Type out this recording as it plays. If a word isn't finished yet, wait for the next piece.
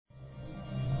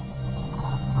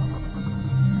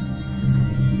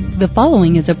The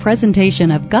following is a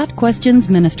presentation of Got Questions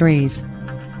Ministries.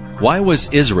 Why was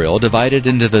Israel divided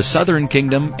into the southern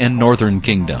kingdom and northern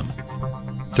kingdom?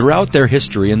 Throughout their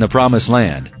history in the Promised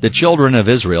Land, the children of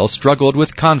Israel struggled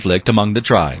with conflict among the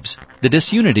tribes. The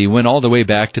disunity went all the way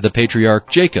back to the patriarch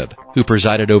Jacob, who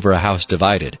presided over a house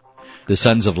divided. The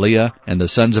sons of Leah and the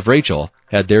sons of Rachel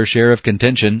had their share of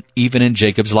contention even in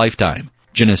Jacob's lifetime.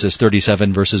 Genesis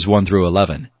 37 verses 1 through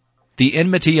 11. The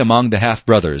enmity among the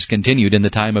half-brothers continued in the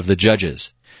time of the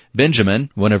judges.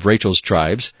 Benjamin, one of Rachel's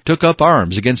tribes, took up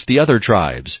arms against the other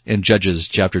tribes in Judges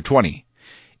chapter 20.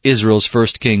 Israel's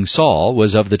first king Saul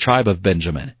was of the tribe of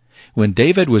Benjamin. When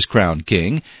David was crowned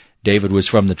king, David was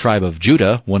from the tribe of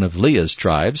Judah, one of Leah's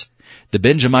tribes. The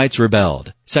Benjamites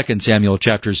rebelled. 2 Samuel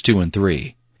chapters 2 and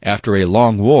 3. After a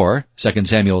long war, 2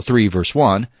 Samuel 3 verse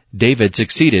 1, David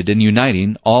succeeded in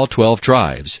uniting all 12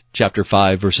 tribes, chapter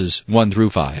 5 verses 1 through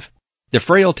 5. The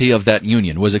frailty of that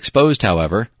union was exposed,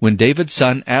 however, when David's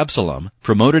son Absalom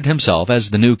promoted himself as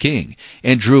the new king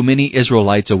and drew many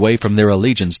Israelites away from their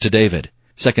allegiance to David.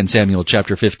 2 Samuel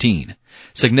chapter 15.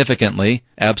 Significantly,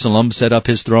 Absalom set up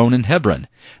his throne in Hebron,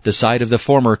 the site of the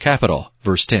former capital,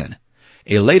 verse 10.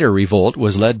 A later revolt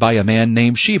was led by a man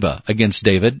named Sheba against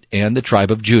David and the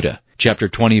tribe of Judah, chapter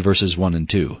 20 verses 1 and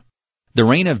 2. The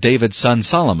reign of David's son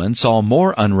Solomon saw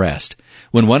more unrest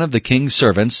when one of the king's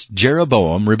servants,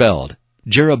 Jeroboam, rebelled.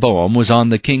 Jeroboam was on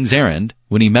the king's errand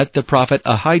when he met the prophet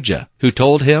Ahijah, who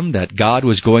told him that God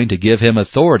was going to give him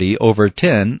authority over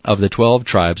 10 of the 12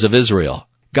 tribes of Israel.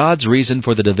 God's reason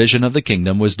for the division of the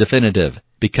kingdom was definitive,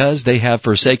 because they have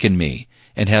forsaken me,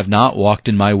 and have not walked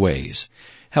in my ways.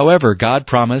 However, God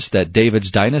promised that David's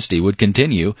dynasty would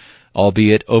continue,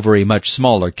 albeit over a much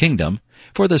smaller kingdom,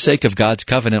 for the sake of God's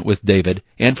covenant with David,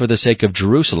 and for the sake of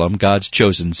Jerusalem, God's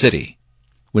chosen city.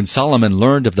 When Solomon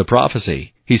learned of the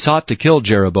prophecy, he sought to kill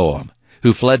Jeroboam,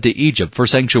 who fled to Egypt for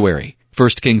sanctuary. 1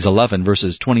 Kings 11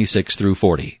 verses 26 through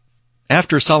 40.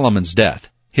 After Solomon's death,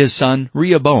 his son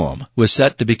Rehoboam was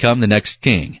set to become the next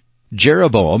king.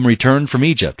 Jeroboam returned from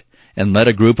Egypt and led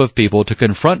a group of people to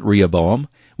confront Rehoboam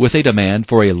with a demand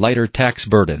for a lighter tax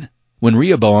burden. When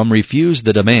Rehoboam refused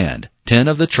the demand, 10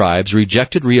 of the tribes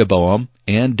rejected Rehoboam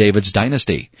and David's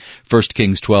dynasty. 1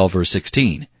 Kings 12 verse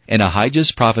 16. And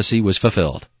Ahijah's prophecy was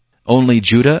fulfilled. Only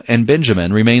Judah and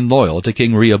Benjamin remained loyal to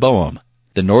King Rehoboam.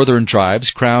 The northern tribes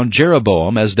crowned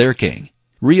Jeroboam as their king.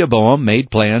 Rehoboam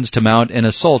made plans to mount an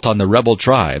assault on the rebel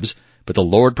tribes, but the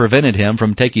Lord prevented him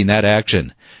from taking that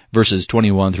action. Verses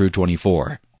 21 through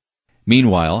 24.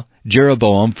 Meanwhile,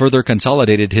 Jeroboam further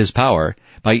consolidated his power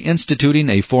by instituting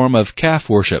a form of calf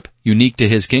worship unique to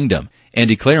his kingdom and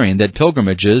declaring that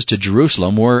pilgrimages to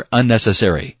Jerusalem were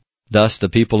unnecessary. Thus, the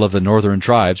people of the northern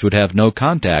tribes would have no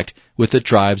contact with the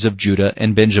tribes of Judah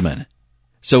and Benjamin.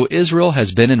 So Israel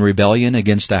has been in rebellion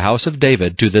against the house of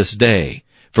David to this day.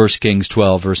 1 Kings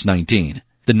 12 verse 19.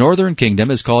 The northern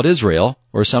kingdom is called Israel,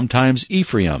 or sometimes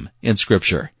Ephraim, in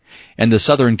Scripture, and the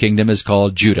southern kingdom is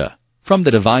called Judah. From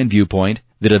the divine viewpoint,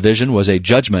 the division was a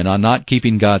judgment on not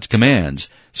keeping God's commands,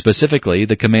 specifically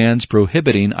the commands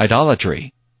prohibiting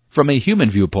idolatry. From a human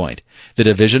viewpoint, the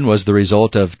division was the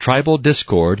result of tribal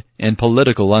discord and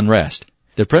political unrest.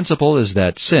 The principle is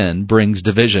that sin brings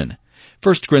division.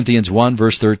 1 Corinthians 1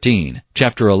 verse 13,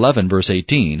 chapter 11 verse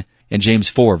 18, and James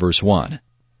 4 verse 1.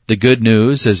 The good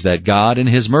news is that God in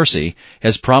His mercy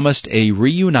has promised a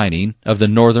reuniting of the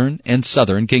northern and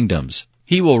southern kingdoms.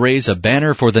 He will raise a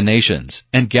banner for the nations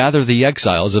and gather the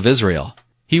exiles of Israel.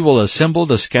 He will assemble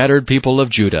the scattered people of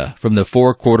Judah from the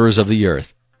 4 quarters of the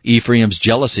earth. Ephraim's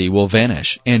jealousy will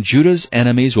vanish, and Judah's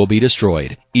enemies will be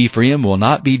destroyed. Ephraim will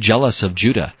not be jealous of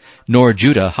Judah, nor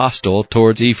Judah hostile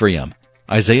towards Ephraim.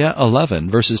 Isaiah 11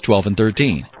 verses 12 and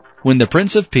 13. When the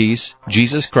Prince of Peace,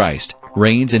 Jesus Christ,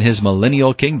 reigns in His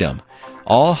millennial kingdom,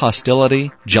 all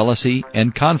hostility, jealousy,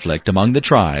 and conflict among the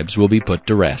tribes will be put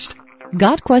to rest.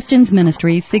 Got Questions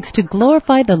Ministries seeks to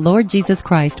glorify the Lord Jesus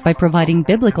Christ by providing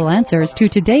biblical answers to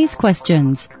today's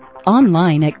questions.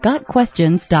 Online at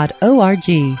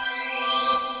GotQuestions.org.